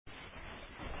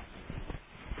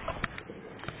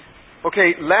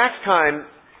Okay, last time,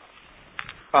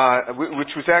 which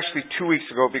was actually 2 weeks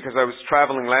ago because I was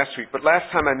traveling last week, but last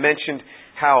time I mentioned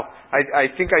how, I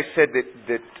think I said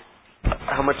that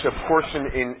how much a portion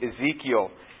in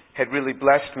Ezekiel had really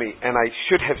blessed me, and I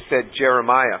should have said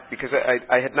Jeremiah, because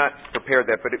I had not prepared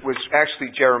that, but it was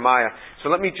actually Jeremiah. So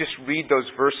let me just read those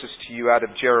verses to you out of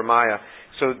Jeremiah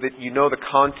so that you know the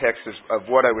context of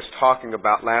what I was talking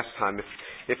about last time,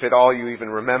 if at all you even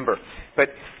remember.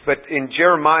 But in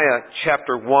Jeremiah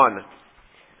chapter 1,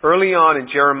 early on in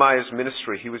Jeremiah's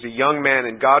ministry, he was a young man,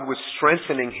 and God was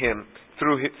strengthening him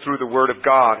through the Word of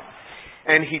God.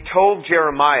 And he told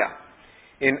Jeremiah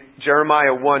in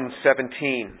Jeremiah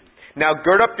 1:17, "Now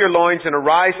gird up your loins and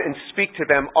arise and speak to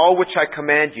them all which I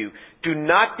command you. Do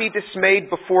not be dismayed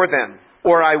before them,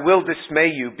 or I will dismay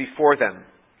you before them.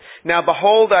 Now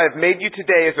behold, I have made you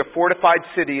today as a fortified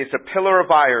city, as a pillar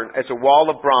of iron, as a wall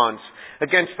of bronze,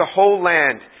 against the whole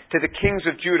land, to the kings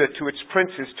of Judah, to its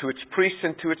princes, to its priests,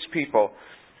 and to its people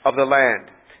of the land.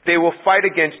 They will fight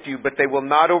against you, but they will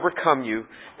not overcome you,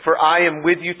 for I am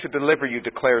with you to deliver you,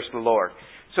 declares the Lord."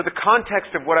 So the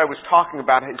context of what I was talking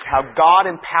about is how God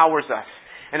empowers us.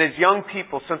 And as young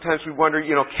people, sometimes we wonder,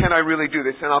 can I really do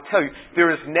this? And I'll tell you,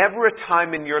 there is never a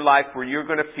time in your life where you're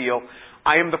going to feel,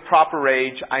 I am the proper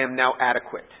age, I am now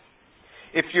adequate.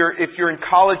 If you're in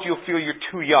college, you'll feel you're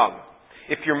too young.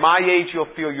 If you're my age, you'll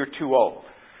feel you're too old.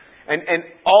 And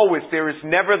always, there is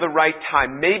never the right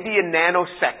time. Maybe a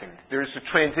nanosecond, there's a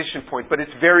transition point, but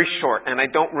it's very short, and I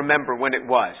don't remember when it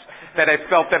was, that I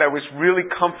felt that I was really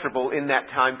comfortable in that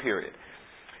time period.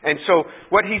 And so,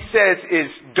 what he says is,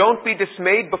 don't be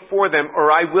dismayed before them, or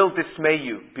I will dismay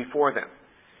you before them.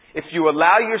 If you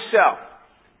allow yourself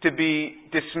to be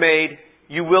dismayed,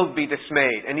 you will be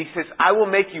dismayed. And he says, I will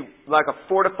make you like a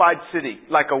fortified city,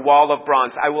 like a wall of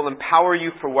bronze. I will empower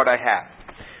you for what I have.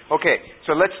 Okay,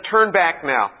 so let's turn back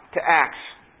now to Acts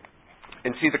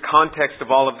and see the context of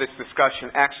all of this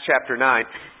discussion. Acts chapter 9.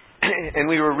 And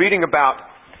we were reading about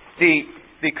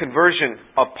the conversion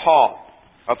of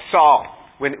Saul,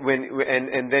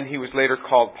 and then he was later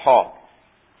called Paul.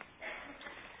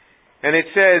 And it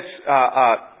says,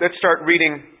 let's start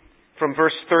reading from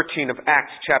verse 13 of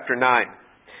Acts chapter 9.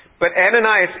 "But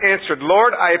Ananias answered,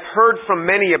 Lord, I have heard from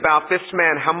many about this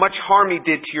man, how much harm he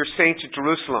did to your saints at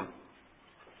Jerusalem.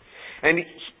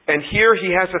 And here he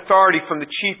has authority from the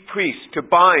chief priests to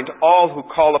bind all who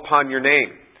call upon your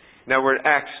name." Now we're at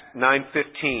Acts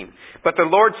 9:15. "But the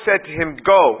Lord said to him,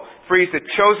 Go, for he is a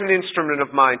chosen instrument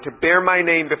of mine to bear my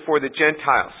name before the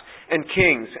Gentiles and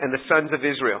kings and the sons of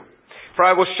Israel. For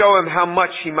I will show him how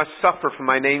much he must suffer for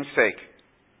my name's sake."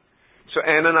 So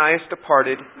Ananias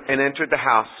departed and entered the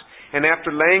house, and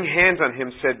after laying hands on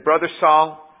him said, "Brother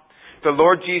Saul, the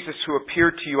Lord Jesus, who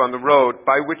appeared to you on the road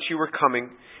by which you were coming,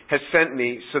 has sent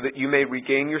me so that you may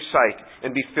regain your sight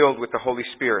and be filled with the Holy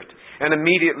Spirit." And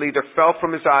immediately there fell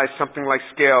from his eyes something like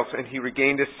scales, and he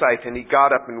regained his sight, and he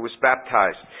got up and was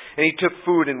baptized. And he took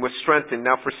food and was strengthened.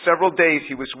 Now for several days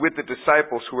he was with the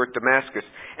disciples who were at Damascus.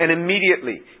 And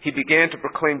immediately he began to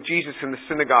proclaim Jesus in the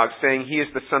synagogue, saying, "He is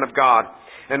the Son of God."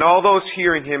 And all those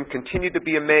hearing him continued to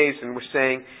be amazed and were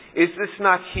saying, "Is this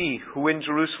not he who in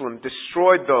Jerusalem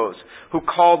destroyed those who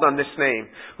called on this name,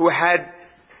 who had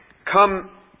come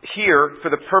here for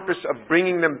the purpose of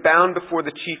bringing them bound before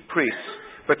the chief priests?"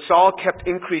 But Saul kept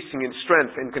increasing in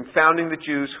strength and confounding the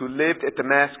Jews who lived at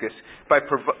Damascus by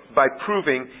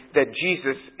proving that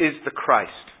Jesus is the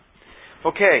Christ.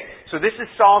 Okay, so this is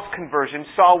Saul's conversion.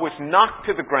 Saul was knocked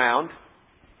to the ground,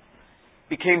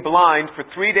 became blind. For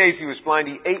 3 days he was blind.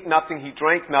 He ate nothing, he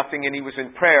drank nothing, and he was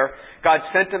in prayer. God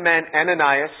sent a man,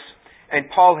 Ananias, and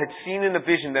Paul had seen in a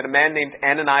vision that a man named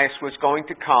Ananias was going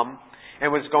to come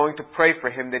and was going to pray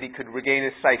for him that he could regain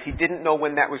his sight. He didn't know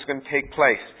when that was going to take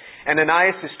place.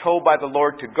 Ananias is told by the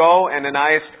Lord to go.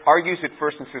 Ananias argues at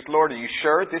first and says, "Lord, are you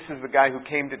sure? This is the guy who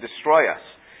came to destroy us."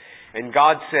 And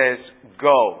God says,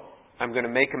 "Go. I'm going to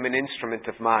make him an instrument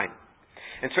of mine."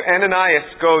 And so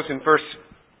Ananias goes in verse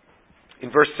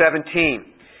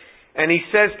 17. And he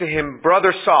says to him,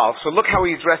 "Brother Saul." So look how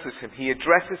he addresses him. He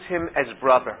addresses him as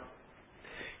brother.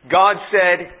 God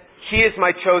said, "He is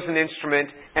my chosen instrument,"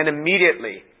 and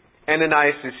immediately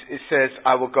Ananias says,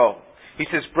 "I will go." He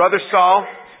says, "Brother Saul,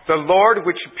 the Lord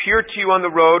which appeared to you on the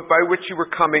road by which you were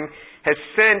coming has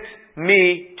sent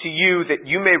me to you that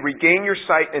you may regain your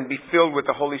sight and be filled with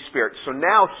the Holy Spirit." So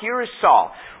now here is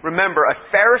Saul. Remember, a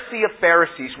Pharisee of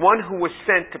Pharisees, one who was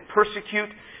sent to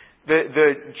persecute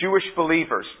the Jewish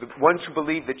believers, the ones who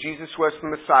believed that Jesus was the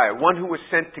Messiah, one who was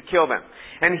sent to kill them.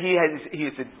 And he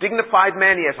is a dignified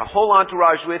man. He has a whole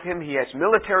entourage with him. He has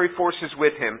military forces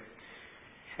with him.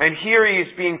 And here he is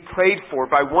being prayed for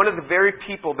by one of the very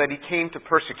people that he came to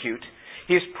persecute.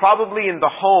 He is probably in the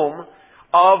home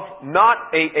of not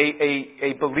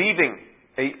a believing,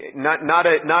 not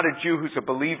a Jew who's a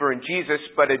believer in Jesus,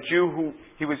 but a Jew who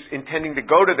he was intending to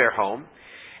go to their home.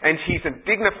 And he's a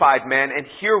dignified man, and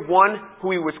here one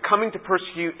who he was coming to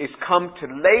persecute is come to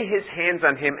lay his hands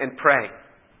on him and pray.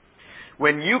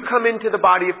 When you come into the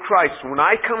body of Christ, when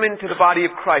I come into the body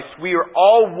of Christ, we are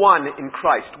all one in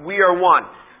Christ. We are one.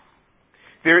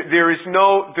 There is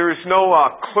no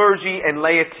clergy and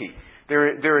laity.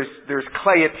 There's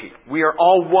clayity. We are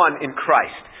all one in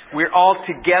Christ. We're all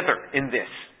together in this.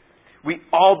 We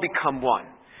all become one.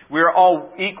 We're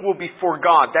all equal before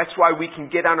God. That's why we can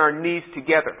get on our knees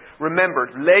together. Remember,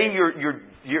 lay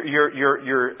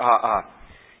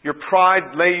your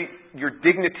pride, lay your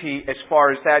dignity as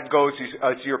far as that goes,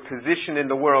 as your position in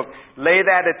the world. Lay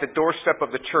that at the doorstep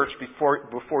of the church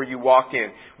before you walk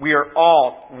in. We are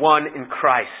all one in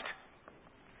Christ.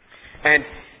 And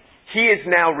he is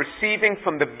now receiving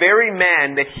from the very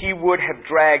man that he would have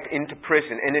dragged into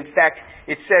prison. And in fact,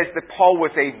 it says that Paul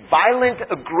was a violent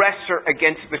aggressor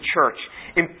against the church,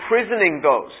 imprisoning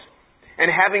those and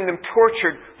having them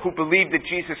tortured who believed that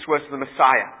Jesus was the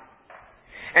Messiah.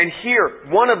 And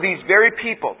here, one of these very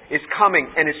people is coming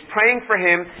and is praying for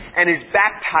him and is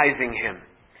baptizing him.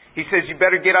 He says, you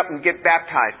better get up and get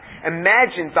baptized.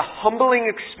 Imagine the humbling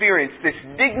experience, this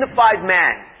dignified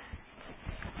man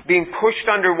being pushed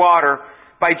underwater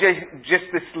by just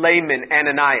this layman,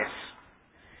 Ananias.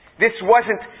 This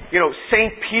wasn't,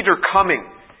 St. Peter coming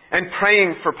and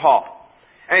praying for Paul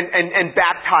and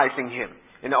baptizing him.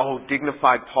 And,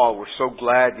 dignified Paul, we're so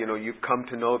glad, you've come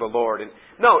to know the Lord. And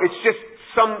no, it's just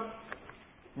some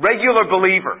regular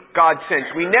believer God sends.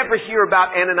 We never hear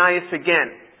about Ananias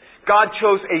again. God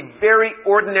chose a very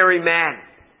ordinary man.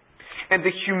 And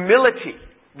the humility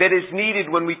that is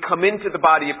needed when we come into the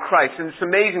body of Christ. And it's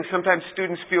amazing, sometimes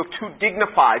students feel too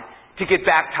dignified to get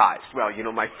baptized. Well,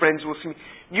 my friends will see me.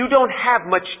 You don't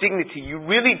have much dignity. You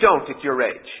really don't at your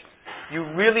age.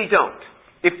 You really don't.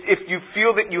 If you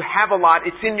feel that you have a lot,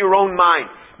 it's in your own mind.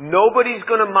 Nobody's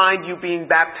going to mind you being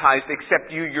baptized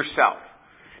except you yourself.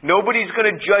 Nobody's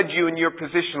going to judge you in your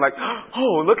position like,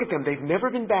 oh, look at them. They've never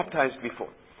been baptized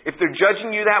before. If they're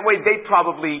judging you that way, they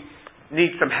probably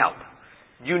need some help.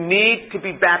 You need to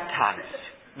be baptized.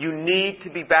 You need to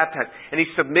be baptized. And he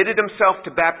submitted himself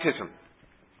to baptism.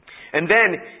 And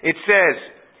then it says,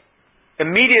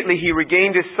 immediately he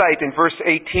regained his sight in verse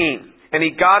 18. And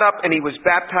he got up and he was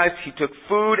baptized. He took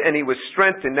food and he was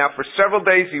strengthened. Now for several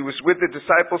days he was with the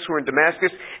disciples who were in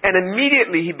Damascus. And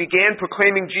immediately he began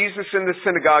proclaiming Jesus in the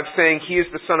synagogue, saying, he is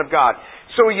the Son of God.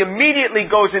 So he immediately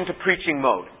goes into preaching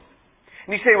mode.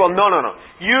 And you say, well, no.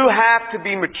 You have to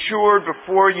be matured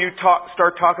before you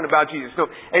start talking about Jesus.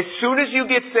 No, as soon as you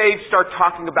get saved, start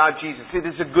talking about Jesus. It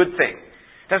is a good thing.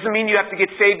 Doesn't mean you have to get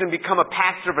saved and become a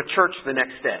pastor of a church the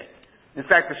next day. In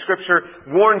fact, the Scripture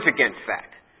warns against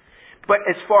that. But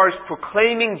as far as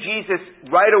proclaiming Jesus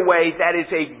right away, that is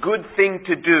a good thing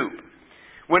to do.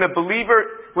 When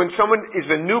someone is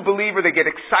a new believer, they get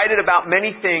excited about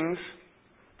many things.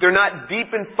 They're not deep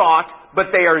in thought,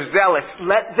 but they are zealous.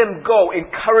 Let them go.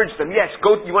 Encourage them. Yes,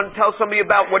 go. You want to tell somebody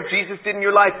about what Jesus did in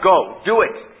your life? Go. Do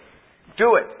it.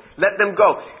 Do it. Let them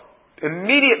go.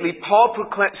 Immediately, Paul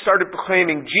started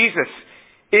proclaiming Jesus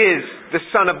is the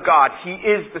Son of God. He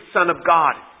is the Son of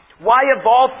God. Why of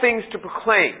all things to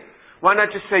proclaim? Why not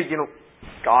just say,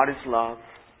 God is love.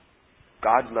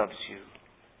 God loves you.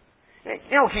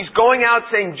 He's going out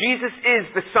saying Jesus is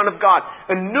the Son of God.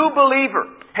 A new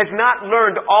believer has not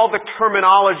learned all the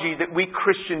terminology that we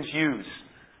Christians use.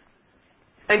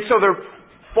 And so they're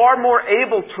far more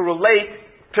able to relate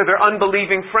to their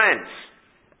unbelieving friends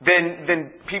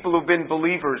than people who've been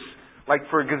believers like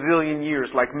for a gazillion years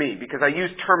like me. Because I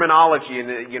use terminology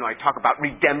and I talk about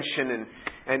redemption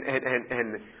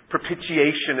and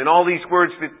propitiation and all these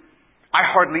words that I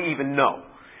hardly even know.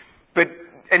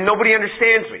 And nobody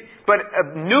understands me. But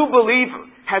a new believer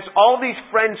has all these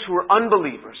friends who are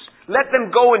unbelievers. Let them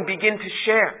go and begin to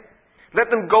share. Let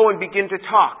them go and begin to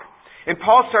talk. And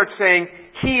Paul starts saying,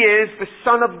 he is the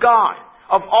Son of God.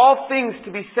 Of all things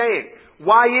to be saved.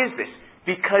 Why is this?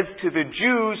 Because to the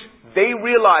Jews, they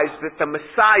realized that the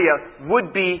Messiah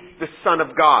would be the Son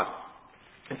of God.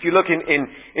 If you look in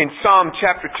Psalm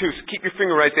chapter 2, so keep your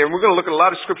finger right there. And we're going to look at a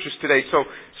lot of scriptures today. So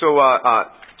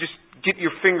just get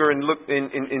your finger and look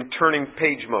in turning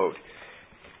page mode.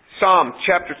 Psalm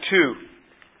chapter 2.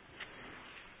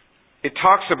 It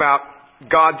talks about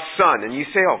God's Son. And you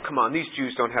say, oh, come on, these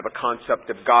Jews don't have a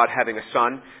concept of God having a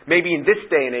son. Maybe in this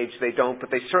day and age they don't, but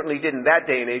they certainly did in that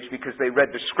day and age because they read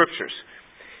the scriptures.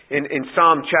 In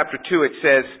Psalm chapter 2 it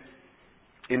says,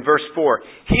 in verse 4,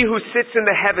 He who sits in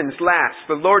the heavens laughs,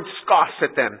 the Lord scoffs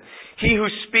at them. He who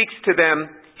speaks to them,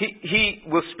 he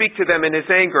will speak to them in His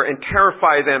anger and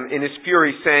terrify them in His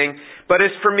fury, saying, But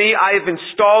as for me, I have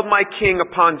installed my King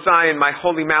upon Zion, my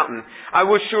holy mountain. I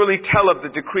will surely tell of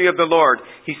the decree of the Lord.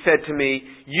 He said to me,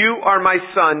 You are my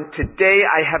son, today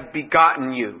I have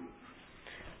begotten you.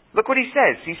 Look what He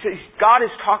says. He says, God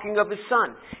is talking of His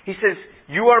Son. He says,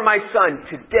 You are my son,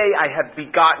 today I have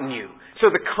begotten you. So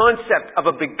the concept of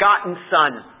a begotten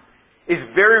son is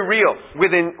very real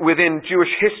within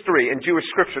Jewish history and Jewish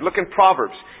scripture. Look in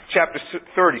Proverbs chapter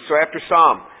 30. So after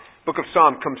Psalm, book of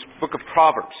Psalm comes book of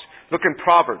Proverbs. Look in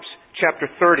Proverbs chapter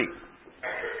 30.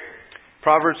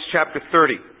 Proverbs chapter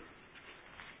 30.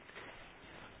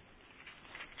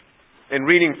 And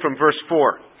reading from verse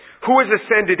 4. Who has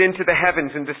ascended into the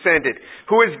heavens and descended?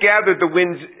 Who has gathered the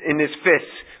winds in His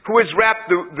fists? Who has wrapped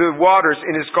the waters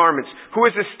in His garments? Who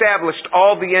has established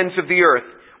all the ends of the earth?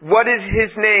 What is His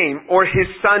name or His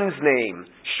Son's name?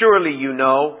 Surely you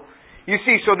know. You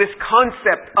see, so this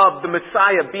concept of the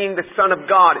Messiah being the Son of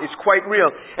God is quite real.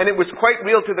 And it was quite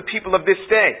real to the people of this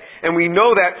day. And we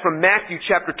know that from Matthew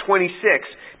chapter 26.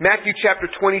 Matthew chapter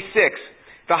 26,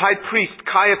 the high priest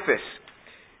Caiaphas.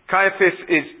 Caiaphas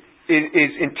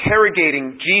is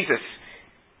interrogating Jesus.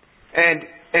 And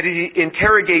he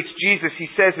interrogates Jesus, he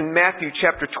says in Matthew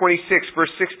chapter 26,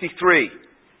 verse 63.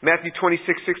 Matthew 26,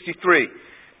 63.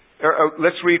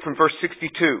 Let's read from verse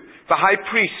 62. The high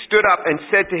priest stood up and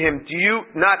said to him, Do you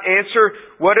not answer?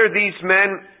 What is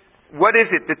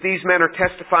it that these men are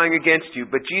testifying against you?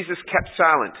 But Jesus kept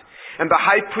silent. And the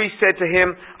high priest said to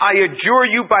him, I adjure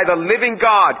you by the living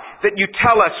God that you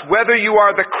tell us whether you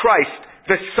are the Christ,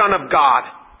 the Son of God.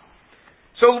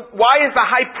 So why is the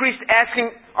high priest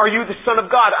asking, are you the Son of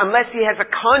God? Unless he has a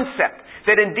concept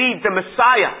that indeed the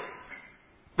Messiah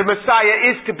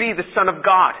is to be the Son of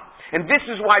God. And this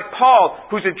is why Paul,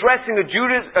 who's addressing a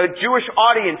Jewish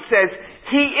audience, says,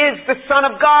 He is the Son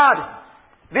of God.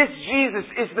 This Jesus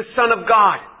is the Son of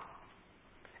God.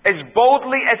 As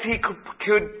boldly as he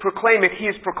could proclaim it, he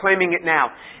is proclaiming it now.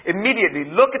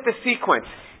 Immediately, look at the sequence.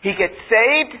 He gets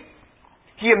saved,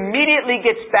 he immediately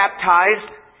gets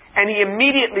baptized, and he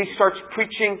immediately starts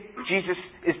preaching Jesus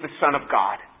is the Son of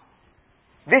God.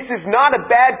 This is not a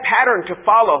bad pattern to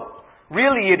follow.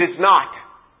 Really, it is not.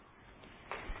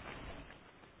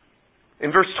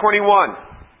 In verse 21,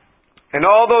 and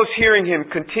all those hearing him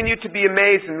continued to be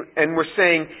amazed and were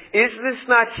saying, Is this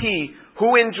not he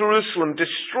who in Jerusalem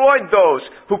destroyed those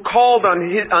who called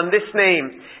on this name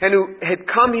and who had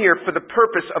come here for the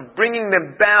purpose of bringing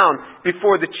them bound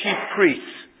before the chief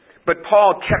priests? But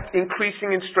Paul kept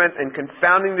increasing in strength and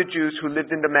confounding the Jews who lived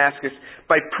in Damascus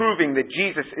by proving that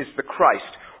Jesus is the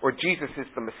Christ, or Jesus is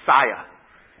the Messiah.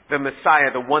 The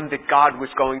Messiah, the one that God was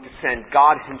going to send,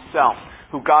 God Himself,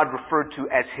 who God referred to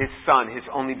as His Son, His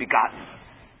only begotten.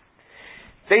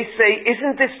 They say,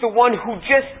 isn't this the one who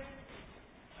just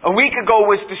a week ago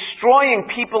was destroying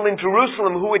people in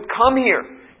Jerusalem who had come here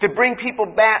to bring people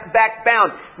back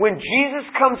bound? When Jesus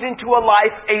comes into a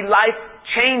life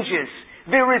changes.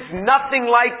 There is nothing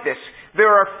like this. There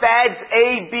are fads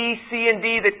A, B, C, and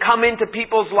D that come into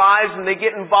people's lives and they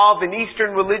get involved in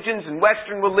Eastern religions and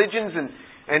Western religions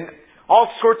and all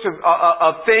sorts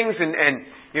of things and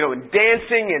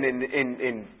dancing and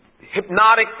in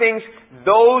hypnotic things.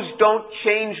 Those don't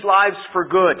change lives for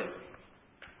good.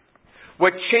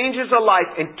 What changes a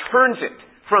life and turns it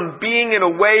from being in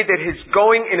a way that is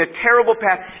going in a terrible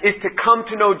path is to come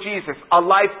to know Jesus. A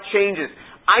life changes.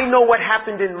 I know what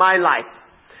happened in my life.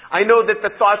 I know that the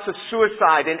thoughts of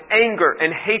suicide and anger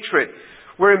and hatred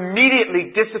were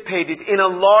immediately dissipated in a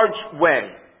large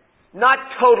way. Not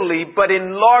totally, but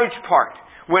in large part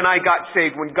when I got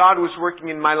saved, when God was working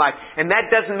in my life. And that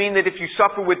doesn't mean that if you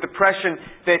suffer with depression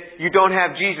that you don't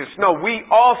have Jesus. No, we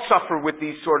all suffer with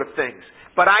these sort of things.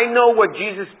 But I know what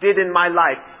Jesus did in my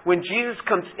life. When Jesus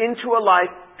comes into a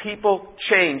life, people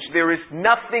change. There is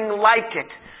nothing like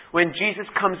it when Jesus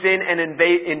comes in and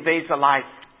invades a life.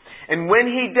 And when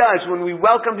He does, when we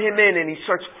welcome Him in and He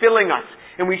starts filling us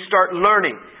and we start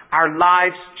learning, our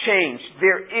lives change.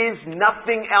 There is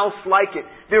nothing else like it.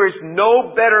 There is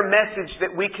no better message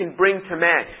that we can bring to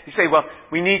man. You say, well,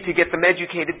 we need to get them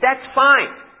educated. That's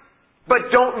fine. But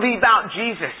don't leave out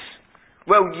Jesus.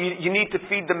 Well, you need to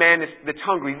feed the man that's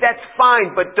hungry. That's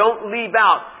fine, but don't leave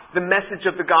out the message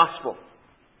of the gospel.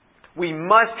 We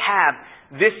must have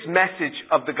this message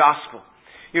of the gospel.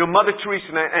 Mother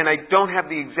Teresa, and I don't have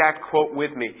the exact quote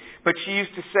with me, but she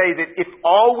used to say that if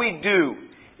all we do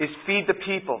is feed the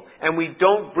people and we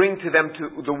don't bring to them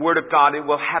to the Word of God, it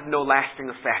will have no lasting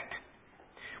effect.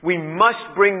 We can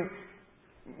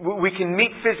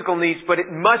meet physical needs, but it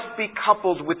must be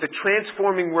coupled with the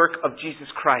transforming work of Jesus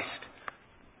Christ.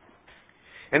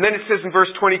 And then it says in verse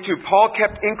 22, Paul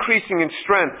kept increasing in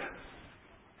strength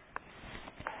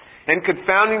and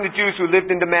confounding the Jews who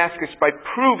lived in Damascus by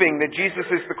proving that Jesus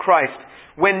is the Christ.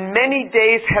 When many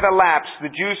days had elapsed,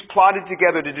 the Jews plotted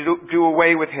together to do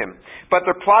away with him. But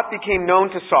their plot became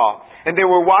known to Saul, and they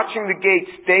were watching the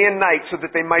gates day and night so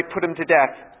that they might put him to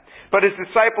death. But his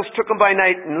disciples took him by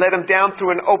night and let him down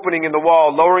through an opening in the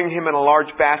wall, lowering him in a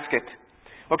large basket.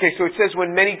 Okay, so it says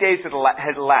when many days had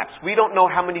elapsed. We don't know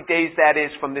how many days that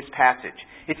is from this passage.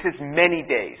 It says many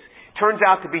days. Turns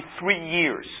out to be 3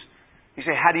 years. You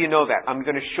say, how do you know that? I'm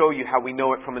going to show you how we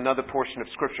know it from another portion of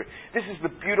Scripture. This is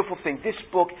the beautiful thing. This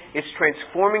book is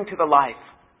transforming to the life.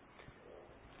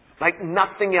 Like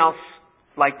nothing else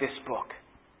like this book.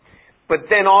 But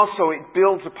then also it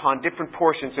builds upon different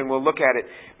portions, and we'll look at it.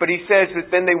 But he says that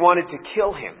then they wanted to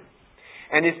kill him.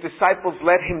 And his disciples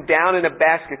let him down in a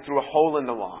basket through a hole in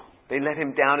the wall. They let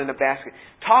him down in a basket.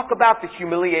 Talk about the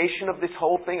humiliation of this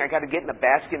whole thing. I got to get in a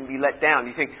basket and be let down.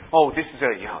 You think, oh, this is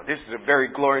a very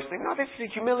glorious thing. No, this is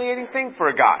a humiliating thing for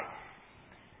a guy.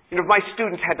 You know, my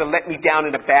students had to let me down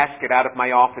in a basket out of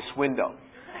my office window.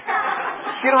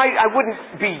 You know, I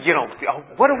wouldn't be, oh,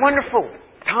 what a wonderful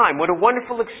time. What a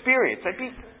wonderful experience. I'd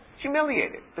be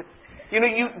humiliated. But,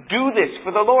 you do this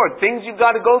for the Lord. Things you've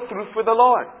got to go through for the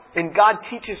Lord. And God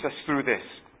teaches us through this.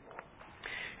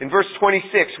 In verse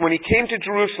 26, when he came to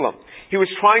Jerusalem, he was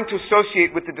trying to associate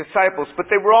with the disciples, but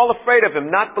they were all afraid of him,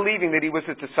 not believing that he was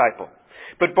a disciple.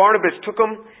 But Barnabas took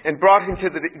him and brought him to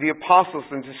the apostles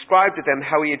and described to them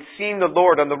how he had seen the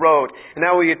Lord on the road, and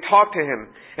how he had talked to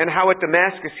him, and how at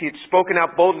Damascus he had spoken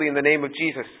out boldly in the name of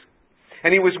Jesus.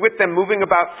 And he was with them, moving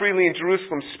about freely in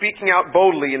Jerusalem, speaking out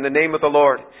boldly in the name of the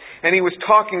Lord. And he was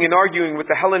talking and arguing with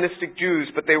the Hellenistic Jews,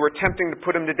 but they were attempting to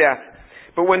put him to death.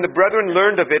 But when the brethren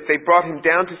learned of it, they brought him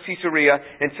down to Caesarea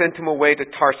and sent him away to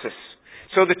Tarsus.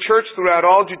 So the church throughout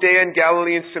all Judea and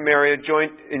Galilee and Samaria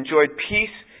enjoyed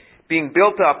peace, being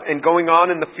built up and going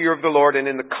on in the fear of the Lord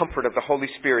and in the comfort of the Holy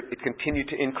Spirit. It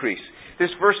continued to increase.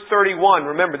 This verse 31,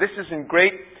 remember, this is in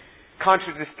great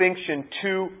contradistinction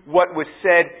to what was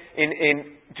said in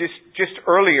just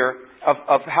earlier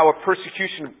of how a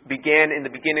persecution began in the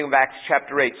beginning of Acts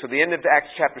chapter 8. So the end of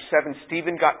Acts chapter 7,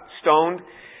 Stephen got stoned,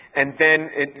 and then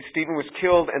Stephen was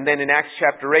killed, and then in Acts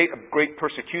chapter 8, a great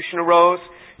persecution arose.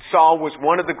 Saul was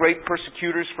one of the great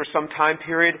persecutors for some time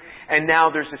period, and now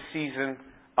there's a season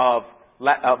of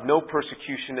no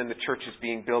persecution, and the church is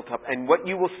being built up. And what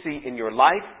you will see in your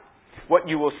life, what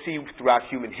you will see throughout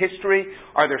human history,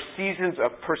 are there seasons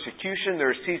of persecution, there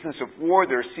are seasons of war,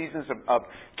 there are seasons of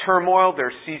turmoil, there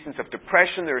are seasons of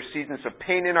depression, there are seasons of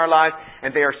pain in our lives,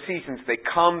 and they are seasons. They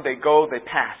come, they go, they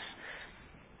pass.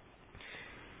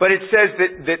 But it says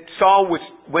that Saul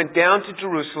went down to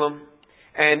Jerusalem,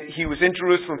 and he was in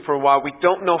Jerusalem for a while. We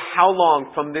don't know how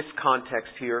long from this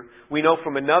context here. We know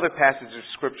from another passage of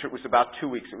Scripture it was about 2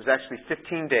 weeks. It was actually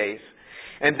 15 days.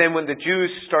 And then when the Jews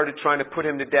started trying to put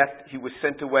him to death, he was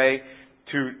sent away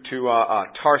to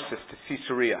Tarsus, to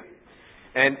Caesarea.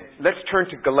 And let's turn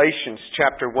to Galatians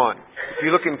chapter 1. If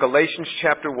you look in Galatians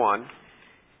chapter 1,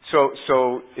 so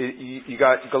you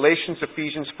got Galatians,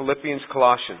 Ephesians, Philippians,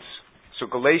 Colossians. So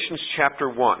Galatians chapter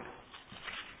 1.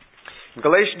 In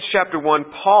Galatians chapter 1,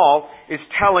 Paul is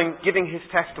giving his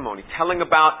testimony, telling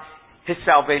about his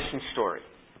salvation story.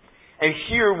 And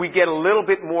here we get a little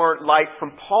bit more light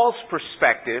from Paul's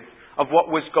perspective of what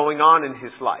was going on in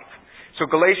his life. So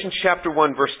Galatians chapter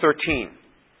 1, verse 13.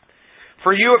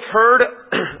 For you have heard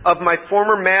of my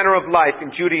former manner of life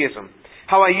in Judaism,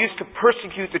 how I used to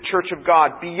persecute the church of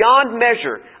God beyond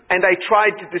measure, and I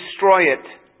tried to destroy it.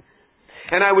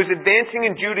 And I was advancing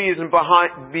in Judaism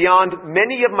beyond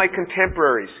many of my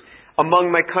contemporaries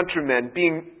among my countrymen,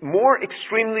 being more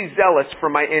extremely zealous for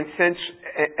my ancestral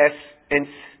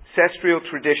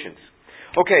traditions.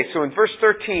 Okay, so in verse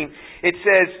 13, it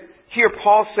says, here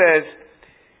Paul says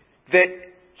that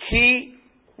he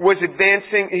was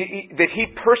advancing, that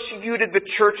he persecuted the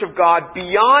church of God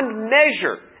beyond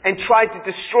measure and tried to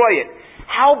destroy it.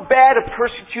 How bad a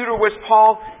persecutor was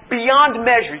Paul? Beyond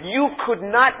measure. You could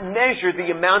not measure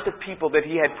the amount of people that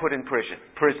he had put in prison.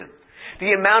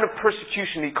 The amount of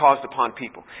persecution he caused upon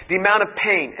people. The amount of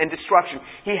pain and destruction.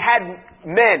 He had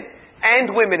men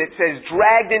and women, it says,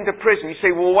 dragged into prison. You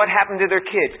say, well, what happened to their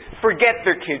kids? Forget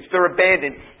their kids. They're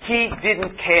abandoned. He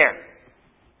didn't care.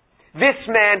 This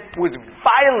man was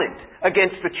violent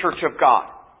against the church of God.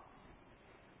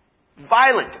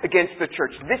 Violent against the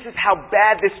church. This is how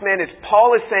bad this man is.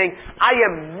 Paul is saying, I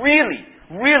am really,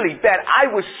 really bad. I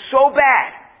was so bad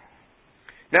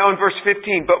Now in verse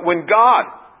 15, but when God,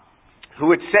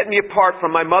 who had set me apart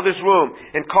from my mother's womb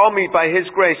and called me by His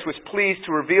grace, was pleased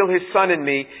to reveal His Son in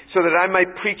me so that I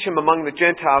might preach Him among the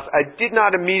Gentiles, I did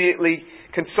not immediately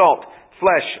consult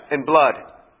flesh and blood.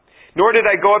 Nor did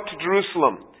I go up to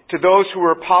Jerusalem to those who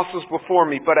were apostles before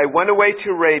me, but I went away to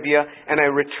Arabia, and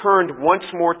I returned once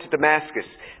more to Damascus.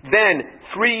 Then,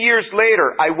 3 years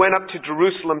later, I went up to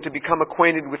Jerusalem to become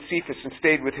acquainted with Cephas and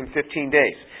stayed with him 15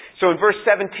 days. So in verse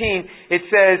 17, it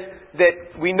says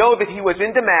that we know that he was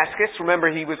in Damascus. Remember,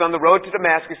 he was on the road to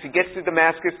Damascus. He gets to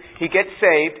Damascus. He gets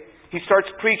saved. He starts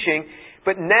preaching.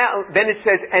 But now, then it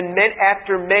says, and then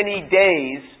after many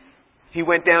days, he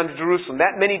went down to Jerusalem.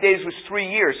 That many days was 3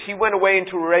 years. He went away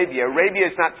into Arabia. Arabia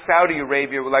is not Saudi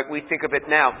Arabia like we think of it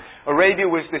now. Arabia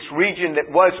was this region that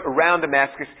was around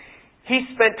Damascus. He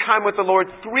spent time with the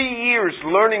Lord 3 years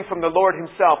learning from the Lord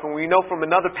Himself. And we know from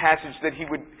another passage that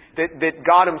that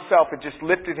God Himself had just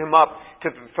lifted him up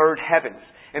to the third heavens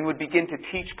and would begin to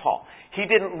teach Paul. He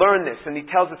didn't learn this, and he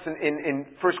tells us in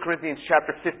 1 Corinthians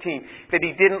chapter 15 that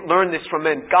he didn't learn this from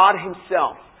men. God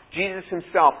Himself, Jesus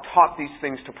Himself, taught these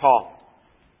things to Paul.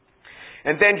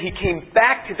 And then he came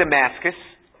back to Damascus,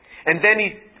 and then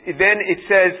it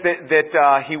says that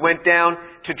he went down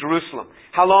to Jerusalem.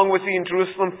 How long was he in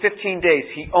Jerusalem? 15 days.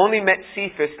 He only met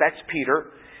Cephas, that's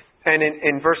Peter, and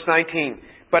in verse 19.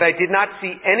 But I did not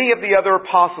see any of the other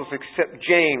apostles except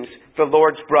James, the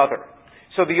Lord's brother.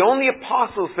 So the only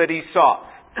apostles that he saw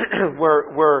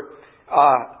were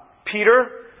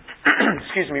Peter,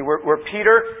 were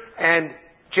Peter and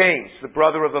James, the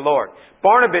brother of the Lord.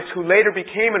 Barnabas, who later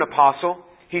became an apostle,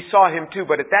 he saw him too,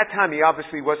 but at that time he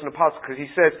obviously wasn't an apostle, because he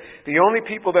says, the only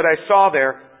people that I saw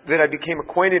there that I became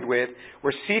acquainted with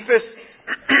were Cephas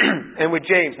and with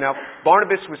James. Now,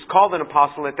 Barnabas was called an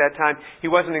apostle at that time. He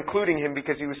wasn't including him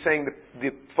because he was saying the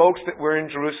folks that were in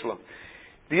Jerusalem.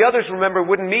 The others, remember,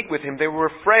 wouldn't meet with him. They were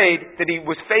afraid that he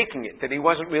was faking it, that he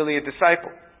wasn't really a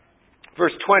disciple.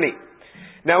 Verse 20.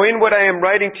 Now in what I am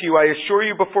writing to you, I assure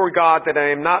you before God that I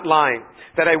am not lying,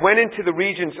 that I went into the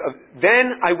regions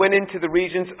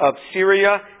of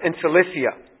Syria and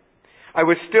Cilicia. I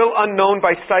was still unknown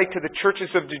by sight to the churches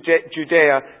of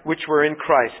Judea which were in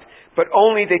Christ, but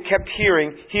only they kept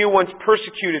hearing, he who once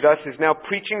persecuted us is now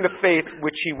preaching the faith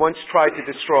which he once tried to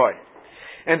destroy.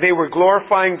 And they were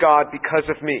glorifying God because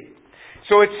of me.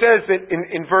 So it says that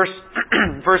in verse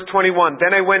 21,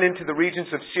 then I went into the regions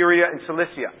of Syria and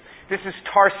Cilicia. This is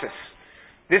Tarsus.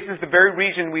 This is the very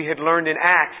region we had learned in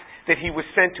Acts that he was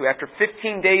sent to. After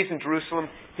 15 days in Jerusalem,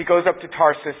 he goes up to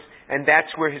Tarsus, and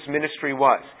that's where his ministry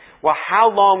was. Well, how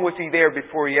long was he there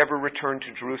before he ever returned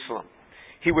to Jerusalem?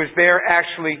 He was there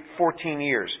actually 14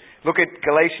 years. Look at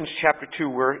Galatians chapter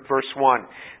 2, verse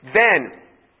 1. Then,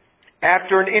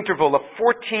 after an interval of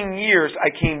 14 years, I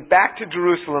came back to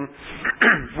Jerusalem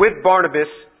with Barnabas,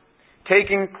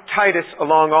 taking Titus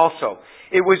along also.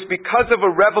 It was because of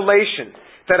a revelation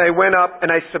that I went up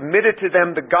and I submitted to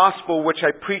them the gospel which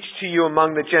I preached to you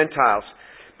among the Gentiles.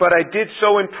 But I did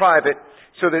so in private,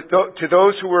 so that to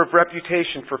those who were of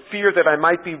reputation, for fear that I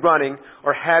might be running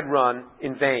or had run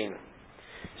in vain.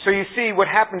 So you see, what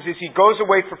happens is he goes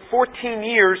away for 14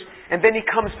 years and then he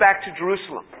comes back to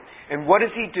Jerusalem. And what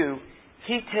does he do?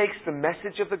 He takes the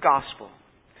message of the gospel.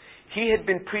 He had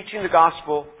been preaching the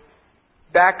gospel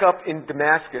back up in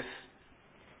Damascus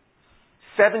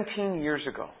 17 years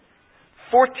ago.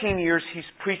 14 years he's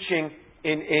preaching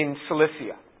in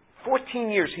Cilicia. 14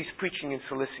 years he's preaching in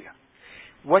Cilicia.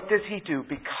 What does he do?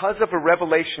 Because of a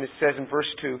revelation, it says in verse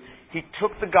 2, he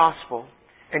took the gospel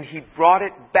and he brought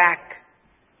it back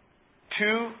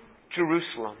to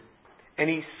Jerusalem and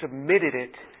he submitted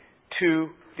it to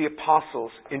the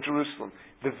apostles in Jerusalem.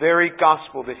 The very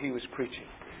gospel that he was preaching.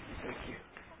 Thank you.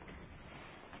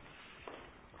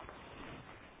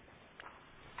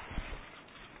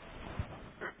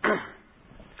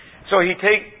 So he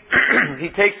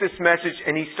takes this message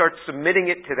and he starts submitting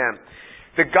it to them.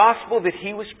 The gospel that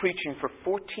he was preaching for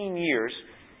 14 years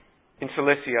in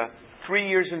Cilicia, 3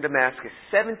 years in Damascus,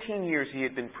 17 years he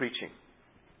had been preaching.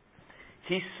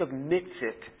 He submits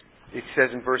it, it says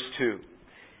in verse 2.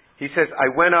 He says, I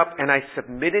went up and I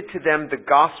submitted to them the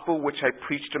gospel which I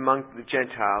preached among the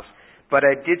Gentiles, but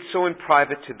I did so in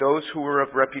private to those who were of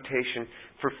reputation,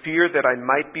 for fear that I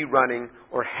might be running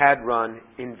or had run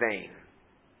in vain.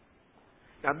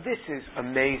 Now this is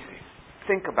amazing.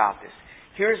 Think about this.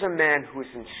 Here's a man who is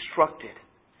instructed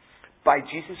by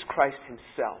Jesus Christ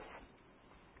himself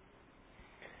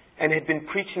and had been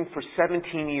preaching for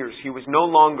 17 years. He was no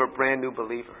longer a brand new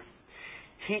believer.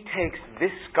 He takes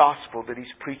this gospel that he's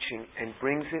preaching and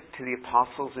brings it to the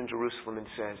apostles in Jerusalem and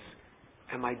says,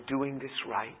 am I doing this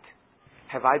right?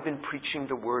 Have I been preaching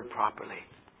the Word properly?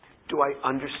 Do I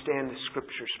understand the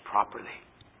Scriptures properly?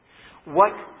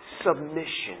 What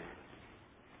submission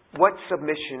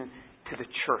to the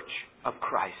church of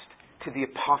Christ, to the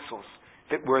apostles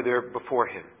that were there before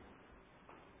him.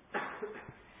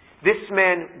 This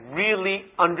man really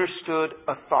understood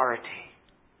authority.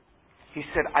 He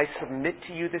said, I submit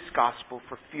to you this gospel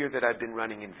for fear that I've been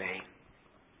running in vain.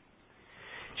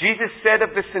 Jesus said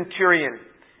of the centurion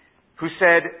who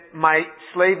said, my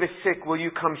slave is sick, will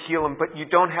you come heal him? But you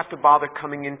don't have to bother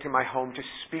coming into my home. Just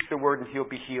speak the word and he'll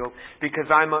be healed, because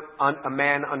I'm a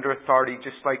man under authority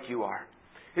just like you are.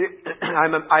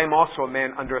 I am also a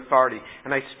man under authority,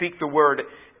 and I speak the word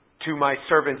to my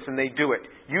servants and they do it.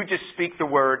 You just speak the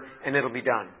word and it'll be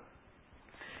done.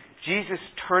 Jesus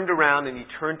turned around and he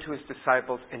turned to his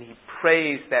disciples and he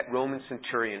praised that Roman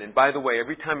centurion. And by the way,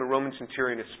 every time a Roman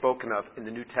centurion is spoken of in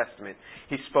the New Testament,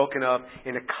 he's spoken of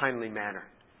in a kindly manner.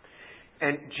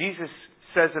 And Jesus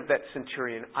says of that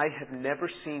centurion, I have never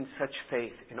seen such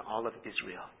faith in all of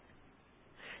Israel.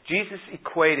 Jesus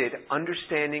equated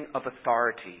understanding of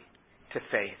authority to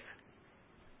faith.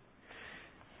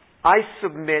 I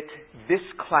submit this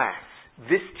class,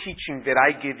 this teaching that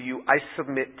I give you, I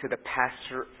submit to the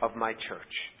pastor of my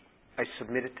church. I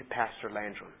submit it to Pastor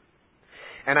Landrum.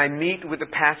 And I meet with the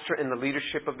pastor and the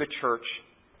leadership of the church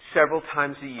several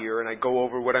times a year, and I go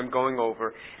over what I'm going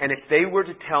over. And if they were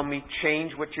to tell me,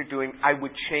 change what you're doing, I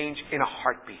would change in a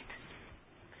heartbeat.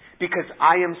 Because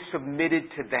I am submitted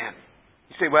to them.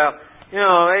 You say, well,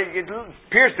 it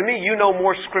appears to me you know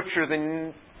more Scripture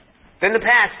than the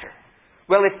pastor.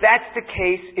 Well, if that's the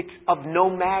case, it's of no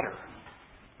matter.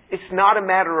 It's not a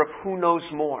matter of who knows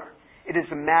more. It is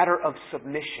a matter of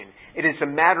submission. It is a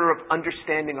matter of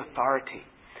understanding authority.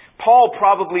 Paul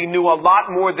probably knew a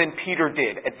lot more than Peter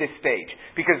did at this stage,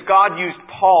 because God used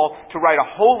Paul to write a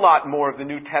whole lot more of the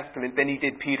New Testament than he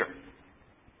did Peter.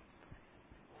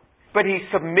 But he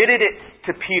submitted it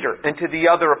to Peter and to the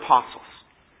other apostles.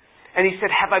 And he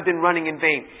said, have I been running in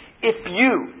vain? If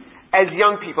you, as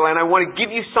young people, and I want to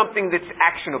give you something that's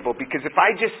actionable, because if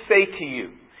I just say to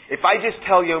you, if I just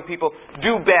tell young people,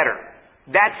 do better,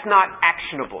 that's not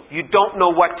actionable. You don't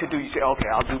know what to do. You say, okay,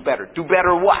 I'll do better. Do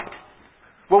better what?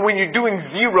 Well, when you're doing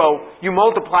 0, you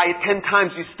multiply it 10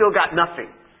 times, you still got nothing.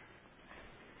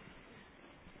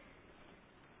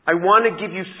 I want to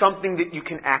give you something that you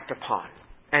can act upon,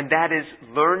 and that is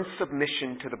learn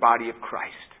submission to the body of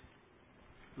Christ.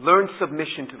 Learn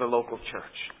submission to the local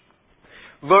church.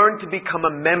 Learn to become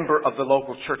a member of the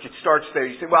local church. It starts there.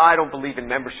 You say, well, I don't believe in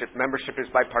membership. Membership is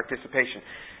by participation.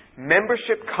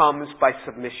 Membership comes by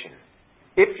submission.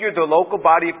 If you're the local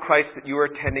body of Christ that you are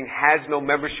attending has no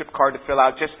membership card to fill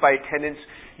out, just by attendance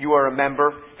you are a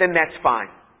member, then that's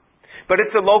fine. But if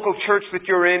the local church that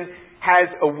you're in has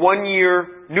a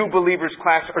 1-year new believers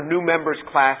class or new members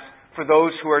class for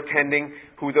those who are attending,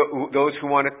 those who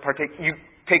want to partake, you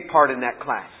take part in that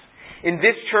class. In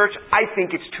this church, I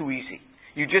think it's too easy.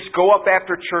 You just go up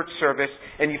after church service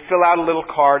and you fill out a little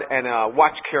card and a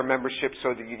Watch Care membership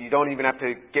so that you don't even have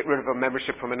to get rid of a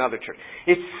membership from another church.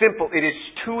 It's simple. It is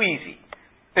too easy.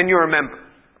 And you're a member.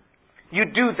 You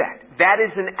do that. That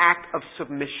is an act of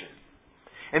submission.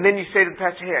 And then you say to the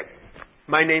pastor, hey,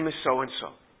 my name is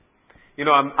so-and-so.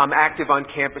 I'm active on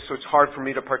campus, so it's hard for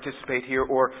me to participate here,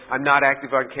 or I'm not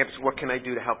active on campus. What can I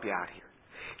do to help you out here?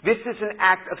 This is an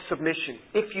act of submission.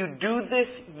 If you do this,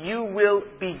 you will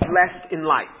be blessed in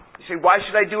life. You say, why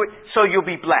should I do it? So you'll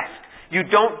be blessed. You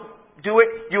don't do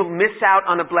it, you'll miss out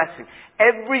on a blessing.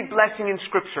 Every blessing in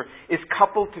Scripture is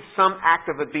coupled to some act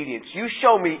of obedience. You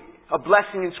show me a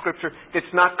blessing in Scripture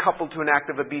that's not coupled to an act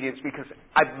of obedience, because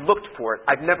I've looked for it.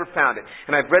 I've never found it.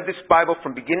 And I've read this Bible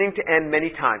from beginning to end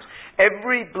many times.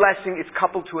 Every blessing is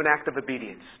coupled to an act of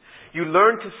obedience. You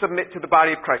learn to submit to the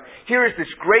body of Christ. Here is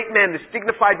this great man, this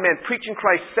dignified man, preaching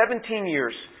Christ 17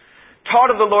 years,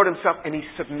 taught of the Lord himself, and he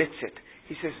submits it.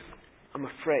 He says, I'm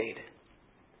afraid.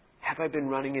 Have I been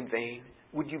running in vain?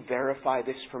 Would you verify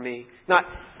this for me? Not,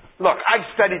 look, I've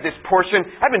studied this portion.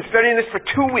 I've been studying this for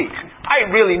 2 weeks.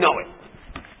 I really know it.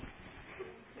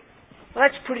 Well,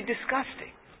 that's pretty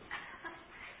disgusting.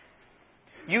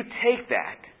 You take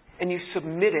that and you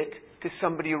submit it to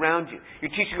somebody around you. You're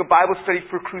teaching a Bible study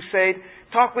for a crusade.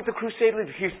 Talk with the crusade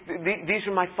leader. These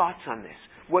are my thoughts on this.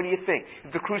 What do you think?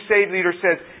 If the crusade leader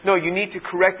says, no, you need to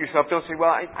correct yourself, don't say,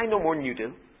 well, I know more than you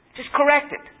do. Just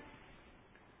correct it.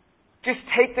 Just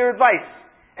take their advice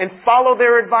and follow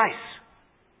their advice.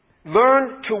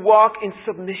 Learn to walk in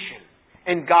submission,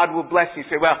 and God will bless you. You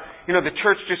say, well, the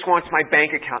church just wants my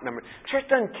bank account number. The church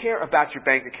doesn't care about your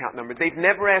bank account number. They've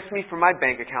never asked me for my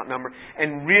bank account number,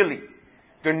 and really,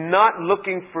 They're not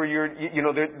looking for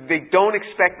they don't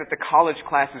expect that the college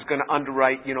class is going to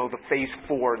underwrite, the phase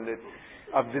 4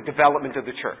 of the development of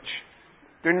the church.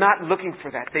 They're not looking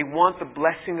for that. They want the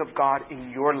blessing of God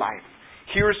in your life.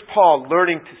 Here's Paul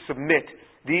learning to submit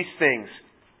these things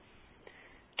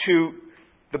to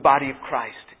the body of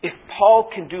Christ. If Paul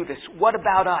can do this, what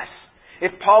about us?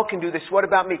 If Paul can do this, what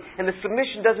about me? And the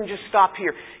submission doesn't just stop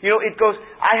here. It goes,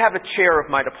 I have a chair of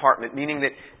my department, meaning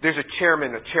that there's a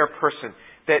chairman, a chairperson,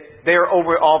 that they're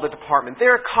over all the department.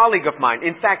 They're a colleague of mine.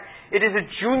 In fact, it is a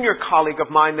junior colleague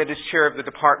of mine that is chair of the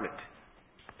department.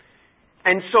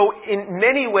 And so in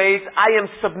many ways, I am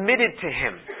submitted to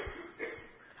him.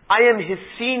 I am his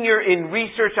senior in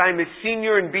research. I am his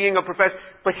senior in being a professor.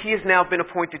 But he has now been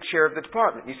appointed chair of the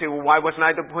department. You say, well, why wasn't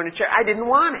I the appointed chair? I didn't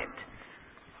want it.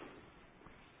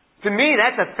 To me,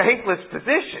 that's a thankless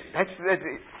position.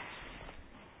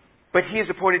 But he is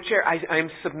appointed chair. I am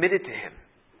submitted to him.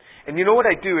 And you know what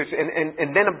I do is,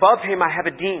 and then above him I have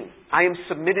a dean. I am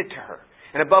submitted to her.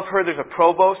 And above her there's a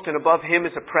provost, and above him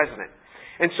is a president.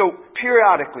 And so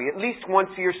periodically, at least once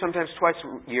a year, sometimes twice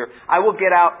a year, I will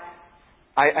get out,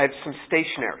 I have some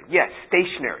stationery. Yes,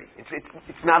 stationery.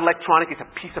 It's not electronic, it's a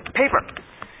piece of paper.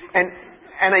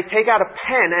 And I take out a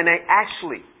pen and I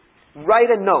actually write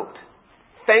a note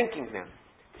thanking them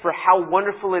for how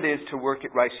wonderful it is to work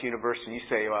at Rice University. You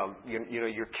say, well,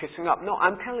 you're kissing up. No,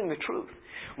 I'm telling the truth.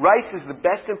 Rice is the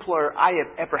best employer I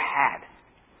have ever had.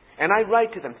 And I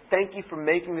write to them, thank you for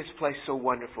making this place so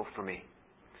wonderful for me.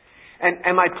 And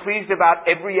am I pleased about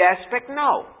every aspect?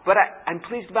 No. But I'm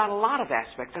pleased about a lot of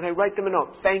aspects. And I write them a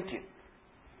note, thank you.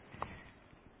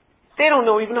 They don't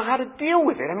even know how to deal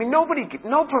with it. I mean, no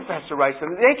professor writes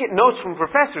them. They get notes from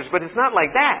professors, but it's not like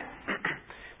that.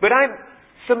 But I'm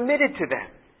submitted to them.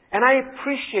 And I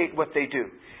appreciate what they do.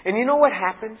 And you know what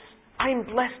happens? I'm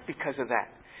blessed because of that.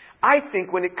 I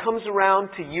think when it comes around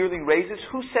to yearly raises,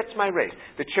 who sets my raise?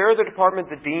 The chair of the department,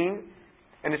 the dean,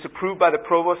 and it's approved by the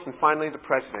provost, and finally the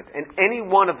president. And any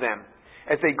one of them,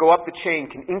 as they go up the chain,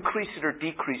 can increase it or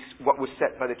decrease what was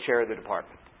set by the chair of the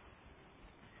department.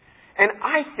 And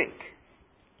I think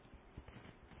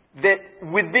that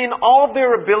within all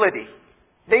their ability,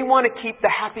 they want to keep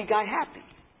the happy guy happy.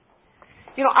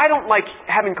 I don't like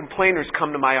having complainers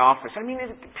come to my office. I mean,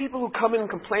 people who come in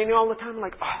complaining all the time, I'm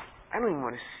like, I don't even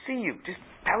want to see you. Just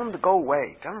tell them to go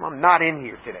away. Tell them I'm not in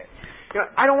here today.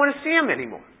 I don't want to see them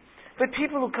anymore. But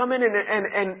people who come in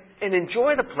and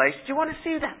enjoy the place, do you want to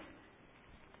see them?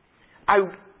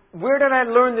 Where did I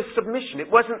learn this submission? It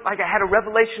wasn't like I had a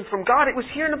revelation from God. It was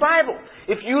here in the Bible.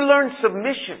 If you learn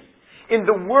submission in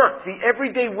the work, the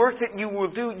everyday work that you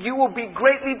will do, you will be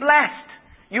greatly blessed.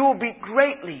 You will be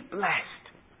greatly blessed.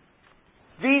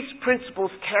 These principles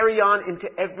carry on into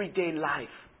everyday life,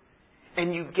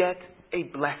 and you get a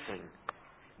blessing.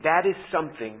 That is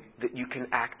something that you can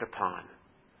act upon.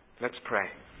 Let's pray.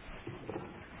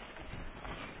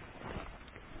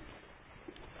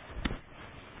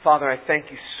 Father, I thank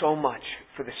you so much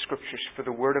for the Scriptures, for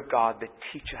the Word of God that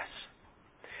teach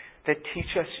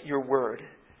us your Word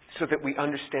so that we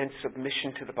understand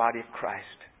submission to the body of Christ.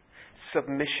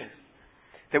 Submission.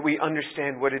 That we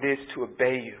understand what it is to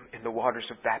obey you in the waters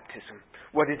of baptism.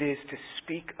 What it is to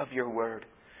speak of your Word.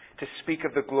 To speak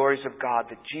of the glories of God,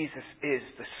 that Jesus is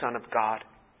the Son of God.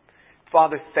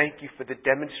 Father, thank you for the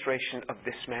demonstration of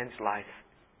this man's life.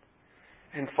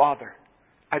 And Father,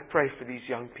 I pray for these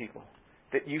young people,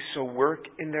 that you so work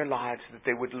in their lives that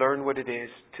they would learn what it is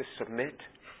to submit,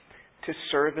 to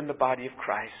serve in the body of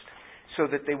Christ, so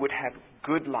that they would have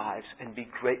good lives and be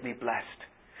greatly blessed.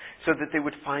 So that they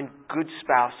would find good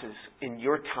spouses in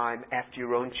your time after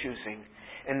your own choosing,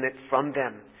 and that from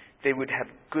them they would have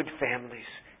good families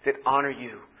that honor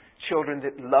you, children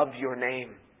that love your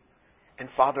name. And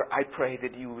Father, I pray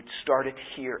that you would start it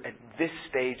here at this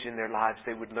stage in their lives.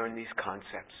 They would learn these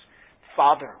concepts.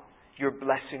 Father, your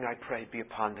blessing, I pray, be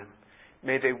upon them.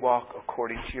 May they walk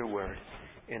according to your word.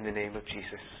 In the name of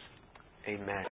Jesus. Amen.